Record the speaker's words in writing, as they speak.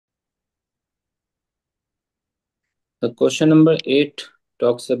The question number 8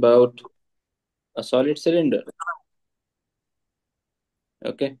 talks about a solid cylinder.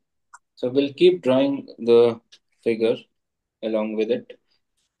 Okay, so we'll keep drawing the figure along with it,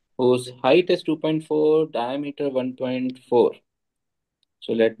 whose height is 2.4, diameter 1.4.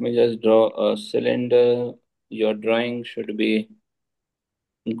 So let me just draw a cylinder. Your drawing should be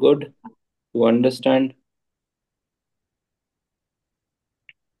good to understand.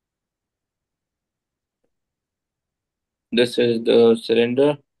 This is the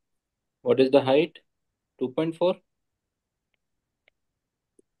cylinder. What is the height? 2.4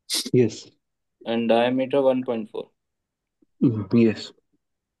 Yes. and diameter 1.4. Yes.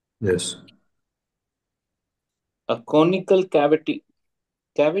 Yes. A conical cavity.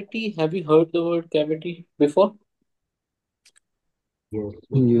 Cavity, have you heard the word cavity before? Yes.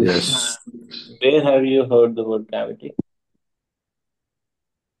 Yes. Where have you heard the word cavity?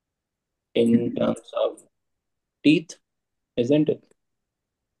 In terms of teeth, isn't it?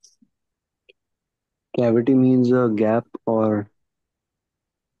 Cavity means a gap or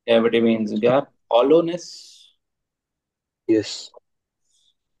Cavity means gap, hollowness. yes.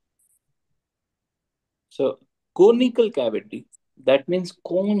 So, conical cavity, that means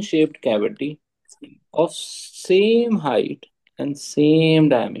cone shaped cavity of same height and same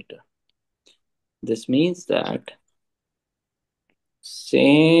diameter. This means that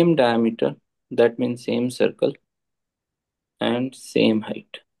same diameter, that means same circle and same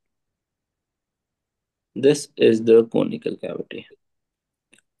height. This is the conical cavity.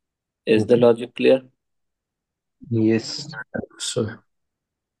 Is the Okay. logic clear? Yes. So,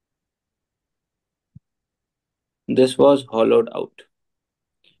 This was hollowed out.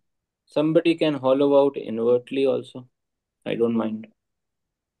 Somebody can hollow out invertly also. I don't mind.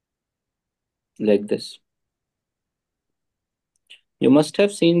 Like this. You must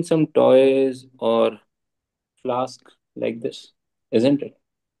have seen some toys or flask like this, isn't it?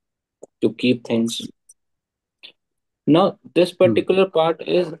 To keep things. Now, this Hmm. particular part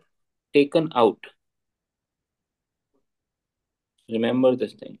is taken out. Remember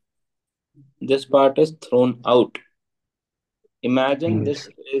this thing. This part is thrown out. Imagine Yes. this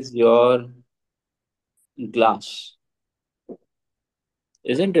is your glass,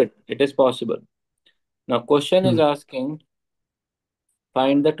 isn't it? It is possible. Now, question is Hmm. asking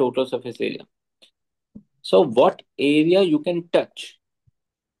find the total surface area. So, what area you can touch?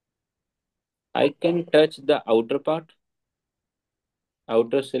 I can touch the outer part,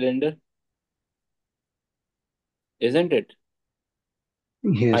 outer cylinder, isn't it?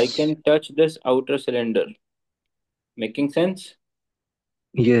 I Yes. can touch this outer cylinder. Making sense?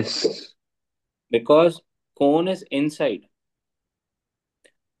 Yes. Because cone is inside.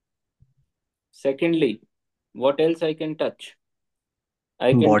 Secondly, what else I can touch?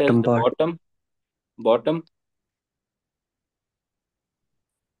 I can touch Bottom the part. bottom.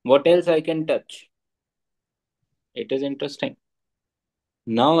 What else I can touch? It is interesting.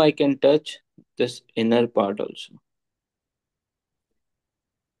 Now I can touch this inner part also.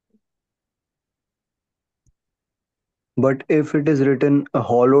 But if it is written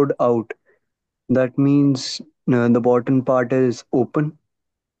hollowed out, that means the bottom part is open.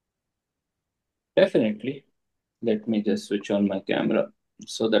 Definitely. Let me just switch on my camera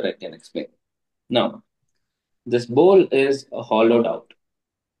so that I can explain. Now, this bowl is hollowed out.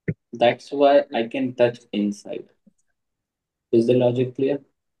 That's why I can touch inside. Is the logic clear?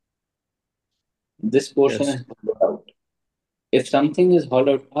 This portion yes. is hollowed out. If something is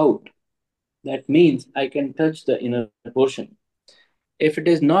hollowed out, that means I can touch the inner portion. If it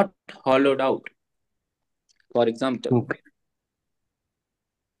is not hollowed out, for example, Okay.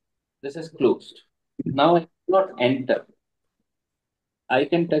 this is closed. Now I cannot enter. I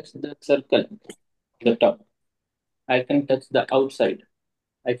can touch the circle, the top. I can touch the outside.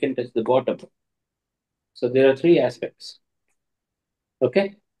 I can touch the bottom. So there are three aspects.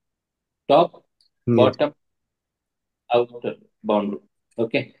 Okay? Top, Yes. bottom, outer boundary.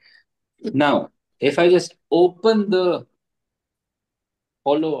 Okay? Now, if I just open the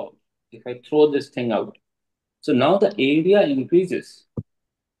hollow out, if I throw this thing out, so now the area increases.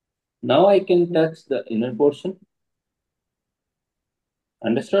 Now I can touch the inner portion.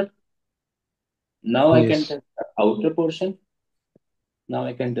 Understood? Now I can Yes. touch the outer portion. Now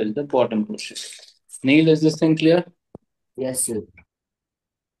I can touch the bottom portion. Neil, is this thing clear? Yes, sir.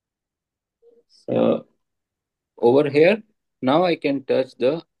 So over here, now I can touch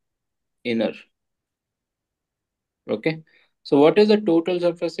the inner. Okay. So what is the total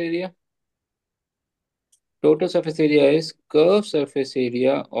surface area? Total surface area is curved surface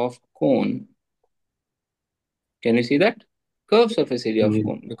area of cone. Can you see that? Curved surface area of Yes.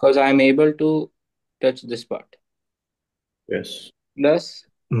 cone because I am able to touch this part. Yes. plus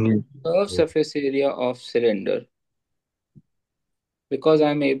Yes. curved surface area of cylinder because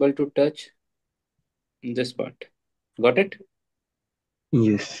I'm able to touch this part. Got it?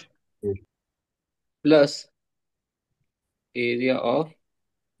 Yes. Plus area of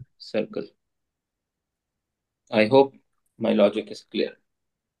circle. I hope my logic is clear.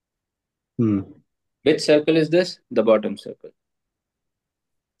 Hmm. Which circle is this? The bottom circle.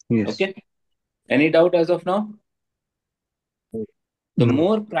 Yes. Okay. Any doubt as of now? The No.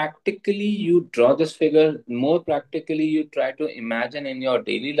 more practically you draw this figure, the more practically you try to imagine in your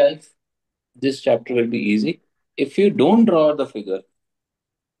daily life, this chapter will be easy. If you don't draw the figure,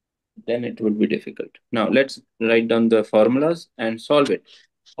 then it will be difficult. Now, let's write down the formulas and solve it.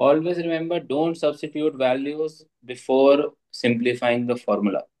 Always remember, don't substitute values before simplifying the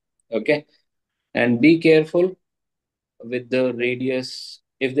formula. Okay? And be careful with the radius.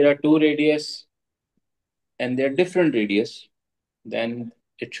 If there are two radius and they're different radius, then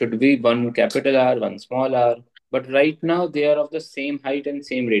it should be one capital R, one small r. But right now they are of the same height and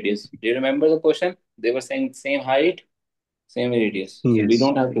same radius. Do you remember the question? They were saying same height, same radius. So we Yes.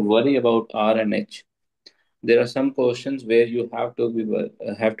 don't have to worry about R and H. There are some questions where you have to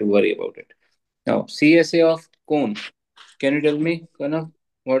worry about it. Now, CSA of cone. Can you tell me, Kana,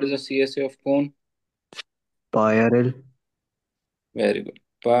 what is the CSA of cone? Pi RL. Very good.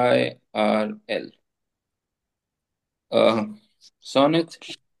 Pi R L. Uh, Sonnet,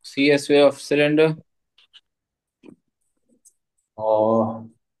 CSA of cylinder. Uh,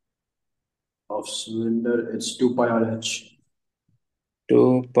 of cylinder, it's 2 pi RH.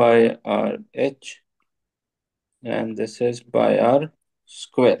 2 pi r h, and this is pi r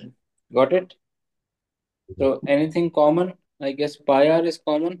square. Got it? So anything common? I guess pi r is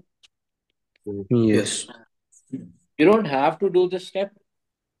common. Yes. Yes. You don't have to do this step,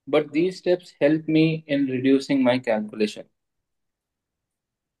 but these steps help me in reducing my calculation.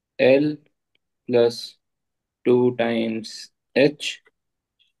 L plus 2 times h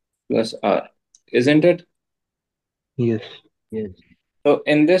plus r. Isn't it? Yes. So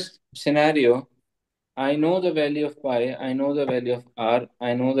in this scenario, I know the value of pi, I know the value of r,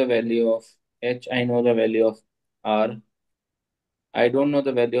 I know the value of h, I know the value of r. I don't know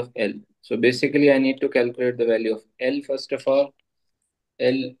the value of L. So basically, I need to calculate the value of L first of all.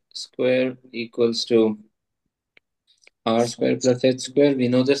 L square equals to R square plus H square. We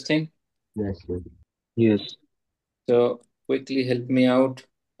know this thing. Yes. So quickly help me out.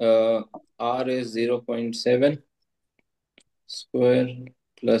 Uh, R is 0.7 square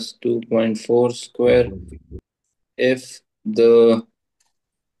plus 2.4 square. If the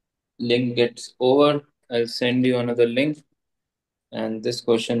link gets over, I'll send you another link, and this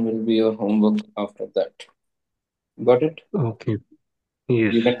question will be your homework after that. Got it? Okay.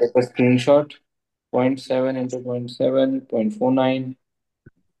 Yes. You can take a screenshot. Zero point 0.7 into 0.7, 0.49.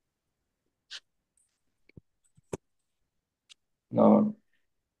 Now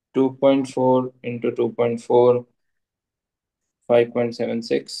 2.4 into 2.4,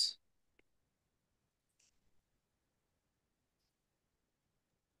 5.76.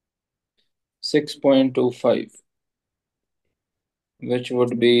 6.25, which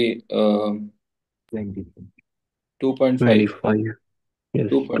would be 2.5. 25. Yes.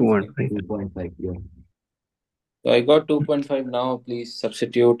 2.5. 2.5. So I got 2.5 now. Please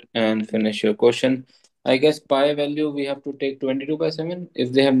substitute and finish your question. I guess pi value we have to take 22 by 7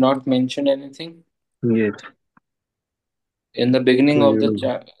 if they have not mentioned anything. Yes. In the beginning of the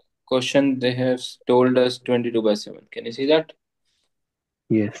 22. question, they have told us 22 by 7. Can you see that?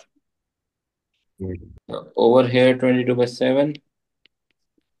 Yes. Over here, 22 by 7,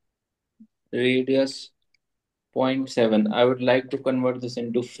 radius zero point 0.7. I would like to convert this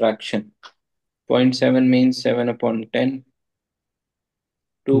into fraction. Zero point 0.7 means 7 upon 10.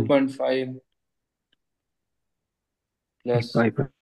 Hmm. 2.5 plus 5.